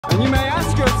And you may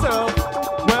ask yourself,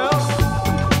 well,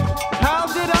 how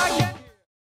did I get here?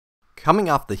 Coming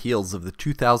off the heels of the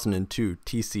 2002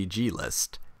 TCG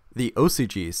list, the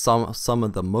OCG saw some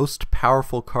of the most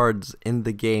powerful cards in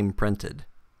the game printed.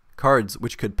 Cards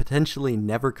which could potentially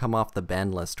never come off the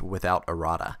ban list without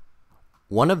errata.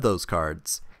 One of those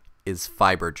cards is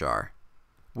Fiber Jar,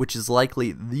 which is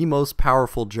likely the most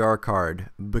powerful jar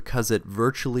card because it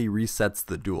virtually resets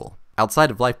the duel, outside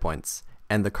of life points,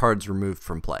 and the cards removed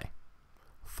from play.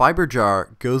 Fiber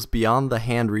Jar goes beyond the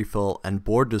hand refill and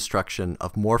board destruction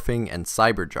of Morphing and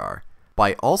Cyber Jar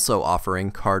by also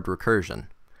offering card recursion.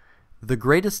 The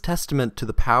greatest testament to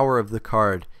the power of the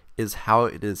card is how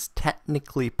it is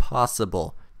technically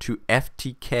possible to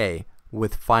FTK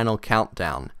with Final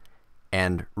Countdown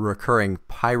and recurring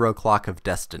Pyro Clock of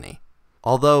Destiny.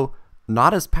 Although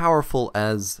not as powerful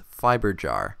as Fiber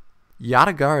Jar,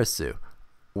 Yatagarasu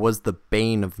was the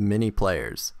bane of many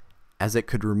players, as it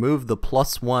could remove the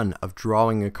 +1 of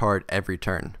drawing a card every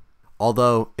turn.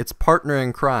 Although its partner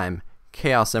in crime,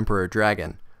 Chaos Emperor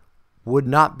Dragon, would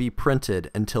not be printed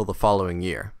until the following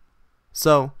year.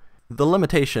 So, the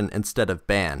limitation instead of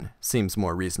ban seems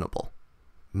more reasonable.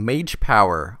 Mage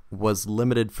Power was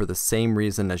limited for the same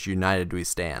reason as United We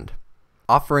Stand,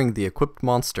 offering the equipped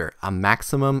monster a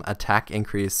maximum attack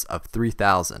increase of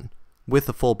 3000 with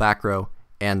a full back row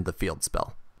and the field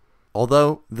spell.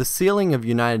 Although the ceiling of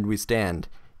United We Stand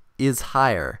is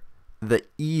higher, the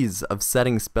ease of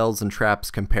setting spells and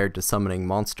traps compared to summoning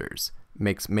monsters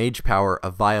makes Mage Power a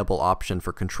viable option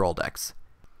for control decks.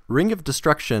 Ring of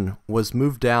Destruction was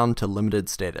moved down to limited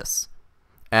status,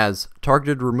 as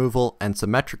targeted removal and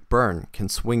symmetric burn can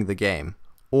swing the game,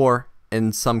 or,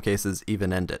 in some cases,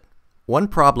 even end it. One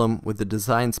problem with the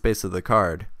design space of the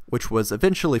card, which was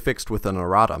eventually fixed with an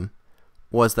erratum,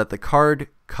 was that the card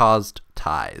caused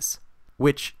ties,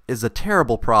 which is a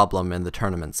terrible problem in the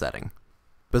tournament setting.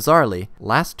 Bizarrely,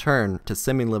 last turn to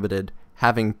semi-limited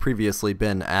having previously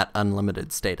been at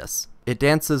unlimited status. It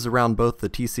dances around both the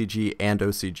TCG and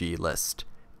OCG list,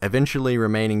 eventually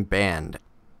remaining banned.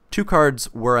 Two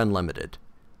cards were unlimited,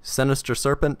 Sinister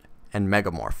Serpent and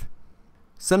Megamorph.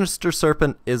 Sinister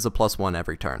Serpent is a +1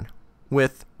 every turn,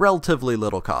 with relatively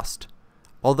little cost,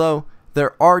 although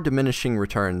there are diminishing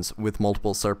returns with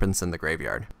multiple serpents in the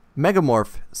graveyard.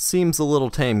 Megamorph seems a little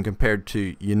tame compared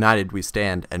to United We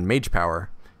Stand and Mage Power,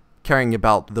 caring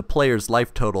about the player's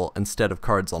life total instead of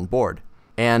cards on board,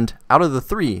 and out of the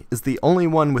three is the only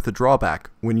one with a drawback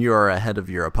when you are ahead of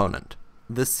your opponent.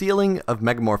 The ceiling of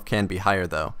Megamorph can be higher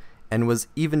though, and was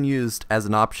even used as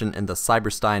an option in the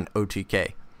Cyberstein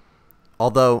OTK,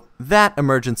 although that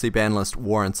emergency ban list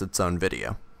warrants its own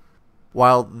video.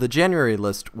 While the January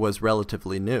list was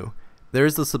relatively new, there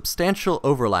is a substantial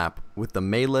overlap with the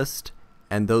May list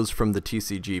and those from the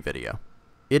TCG video.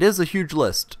 It is a huge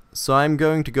list, so I'm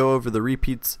going to go over the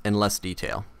repeats in less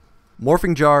detail.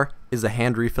 Morphing Jar is a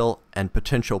hand refill and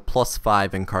potential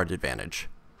 +5 in card advantage.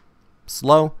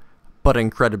 Slow, but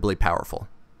incredibly powerful.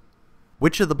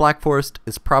 Witch of the Black Forest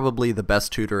is probably the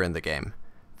best tutor in the game,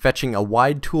 fetching a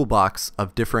wide toolbox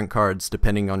of different cards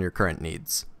depending on your current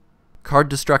needs. Card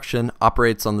Destruction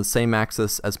operates on the same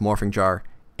axis as Morphing Jar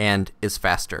and is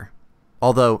faster,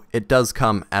 although it does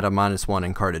come at a -1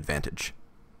 in card advantage.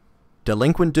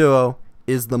 Delinquent Duo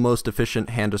is the most efficient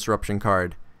hand disruption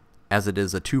card, as it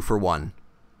is a 2-for-1.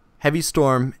 Heavy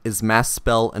Storm is mass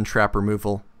spell and trap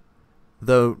removal,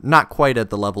 though not quite at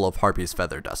the level of Harpy's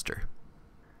Feather Duster.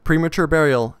 Premature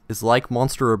Burial is like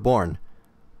Monster Reborn,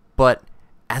 but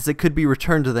as it could be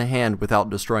returned to the hand without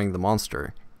destroying the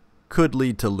monster, could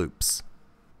lead to loops.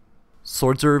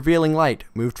 Swords of Revealing Light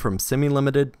moved from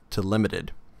semi-limited to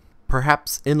limited,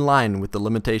 perhaps in line with the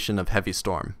limitation of Heavy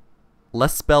Storm.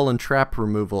 Less spell and trap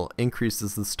removal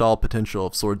increases the stall potential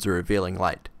of Swords of Revealing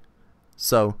Light,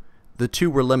 so the two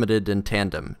were limited in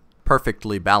tandem,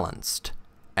 perfectly balanced,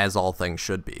 as all things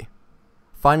should be.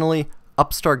 Finally,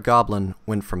 Upstart Goblin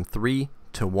went from 3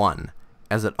 to 1,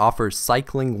 as it offers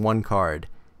cycling one card,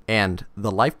 and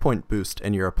the life point boost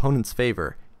in your opponent's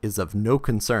favor is of no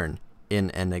concern in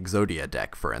an Exodia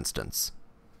deck, for instance.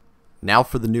 Now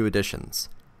for the new additions,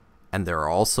 and there are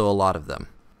also a lot of them.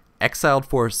 Exiled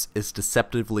Force is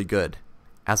deceptively good,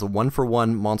 as a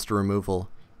 1-for-1 monster removal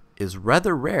is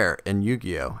rather rare in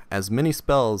Yu-Gi-Oh!, as many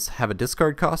spells have a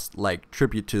discard cost like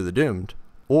Tribute to the Doomed,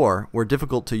 or were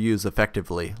difficult to use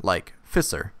effectively like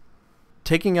Fisser.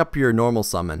 Taking up your normal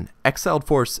summon, Exiled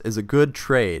Force is a good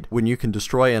trade when you can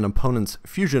destroy an opponent's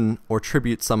fusion or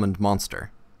tribute summoned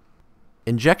monster.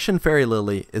 Injection Fairy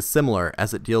Lily is similar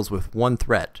as it deals with one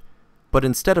threat, but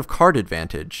instead of card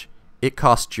advantage, it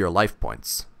costs your life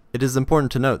points. It is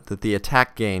important to note that the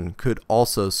attack gain could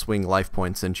also swing life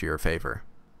points into your favor.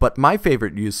 But my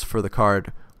favorite use for the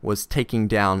card was taking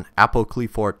down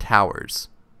Apoclephor Towers.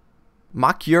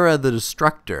 Makyura the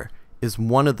Destructor is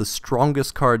one of the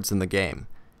strongest cards in the game,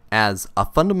 as a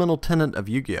fundamental tenet of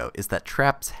Yu-Gi-Oh! Is that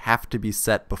traps have to be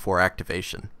set before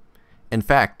activation. In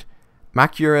fact,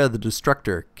 Makyura the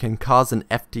Destructor can cause an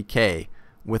FTK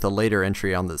with a later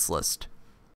entry on this list.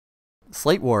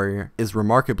 Slate Warrior is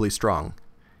remarkably strong,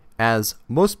 as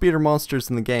most beater monsters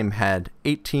in the game had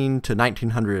 18 to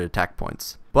 1900 attack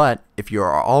points. But if you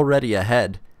are already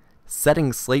ahead,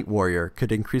 setting Slate Warrior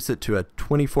could increase it to a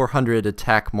 2400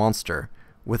 attack monster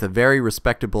with a very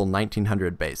respectable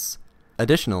 1900 base.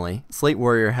 Additionally, Slate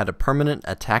Warrior had a permanent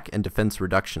attack and defense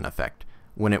reduction effect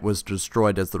when it was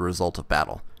destroyed as the result of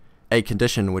battle, a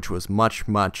condition which was much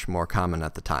more common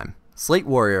at the time. Slate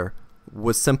Warrior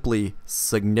was simply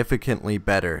significantly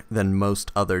better than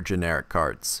most other generic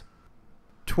cards.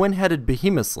 Twin-Headed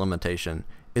Behemoth's limitation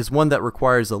is one that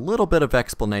requires a little bit of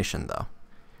explanation though.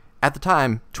 At the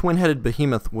time, Twin-Headed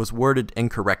Behemoth was worded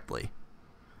incorrectly,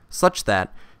 such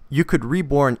that you could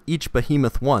reborn each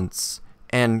behemoth once,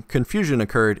 and confusion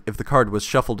occurred if the card was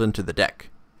shuffled into the deck.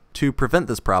 To prevent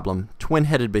this problem,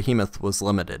 Twin-Headed Behemoth was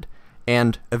limited,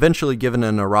 and eventually given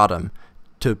an erratum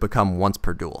to become once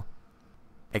per duel.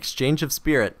 Exchange of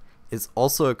Spirit is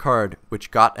also a card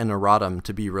which got an erratum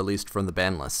to be released from the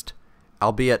ban list,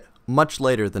 albeit much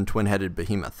later than Twin-Headed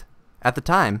Behemoth. At the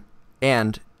time,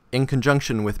 and in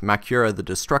conjunction with Makyura the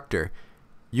Destructor,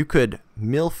 you could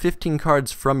mill 15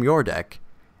 cards from your deck,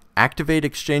 activate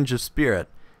Exchange of Spirit,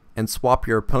 and swap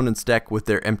your opponent's deck with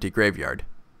their empty graveyard.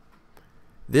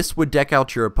 This would deck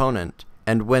out your opponent,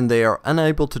 and when they are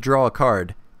unable to draw a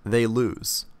card, they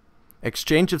lose.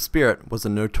 Exchange of Spirit was a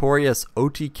notorious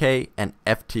OTK and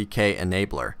FTK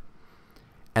enabler,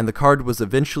 and the card was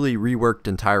eventually reworked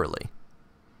entirely.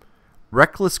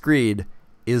 Reckless Greed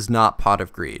is not Pot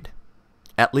of Greed,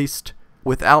 at least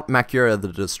without Makyura the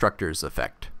Destructor's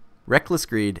effect. Reckless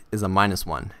Greed is a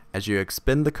 -1, as you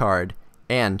expend the card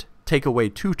and take away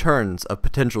 2 turns of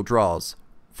potential draws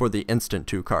for the instant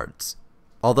 2 cards.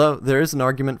 Although there is an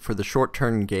argument for the short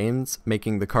turn gains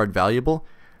making the card valuable,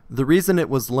 the reason it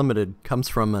was limited comes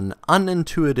from an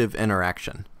unintuitive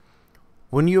interaction.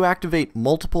 When you activate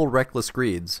multiple Reckless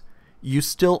Greeds, you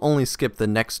still only skip the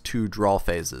next 2 draw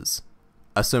phases,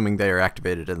 assuming they are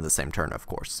activated in the same turn, of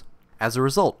course. As a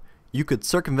result, you could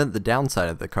circumvent the downside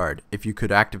of the card if you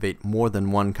could activate more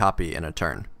than 1 copy in a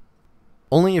turn.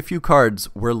 Only a few cards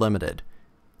were limited,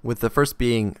 with the first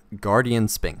being Guardian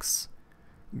Sphinx.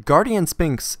 Guardian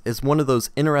Sphinx is one of those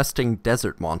interesting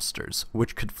desert monsters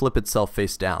which could flip itself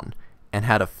face down, and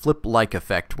had a flip-like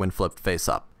effect when flipped face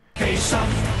up. Face up,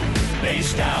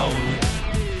 face down,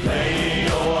 play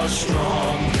your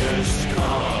strongest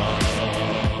card.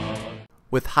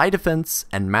 With high defense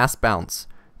and mass bounce,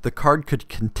 the card could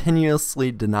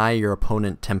continuously deny your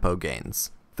opponent tempo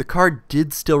gains. The card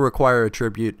did still require a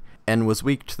tribute, and was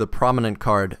weak to the prominent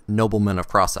card Nobleman of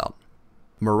Crossout.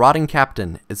 Marauding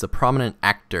Captain is a prominent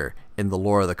actor in the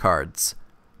lore of the cards,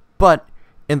 but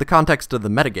in the context of the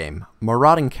metagame,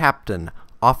 Marauding Captain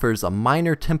offers a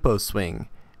minor tempo swing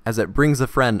as it brings a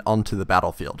friend onto the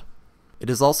battlefield. It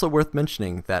is also worth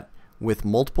mentioning that with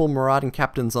multiple Marauding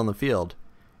Captains on the field,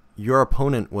 your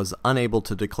opponent was unable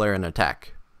to declare an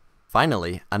attack.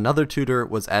 Finally, another tutor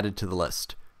was added to the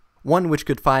list, one which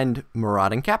could find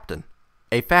Marauding Captain,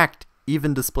 a fact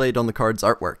even displayed on the card's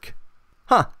artwork.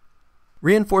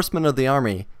 Reinforcement of the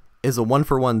Army is a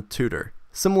 1-for-1 tutor,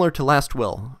 similar to Last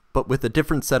Will, but with a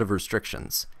different set of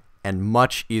restrictions, and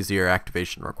much easier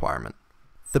activation requirement.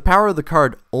 The power of the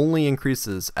card only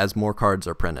increases as more cards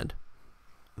are printed.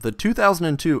 The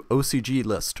 2002 OCG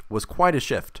list was quite a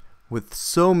shift, with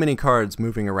so many cards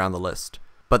moving around the list,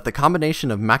 but the combination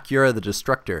of Makyura the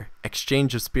Destructor,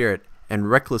 Exchange of Spirit, and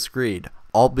Reckless Greed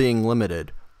all being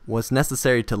limited was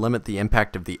necessary to limit the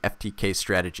impact of the FTK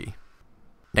strategy.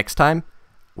 Next time,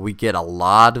 we get a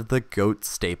lot of the GOAT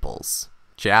staples.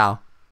 Ciao!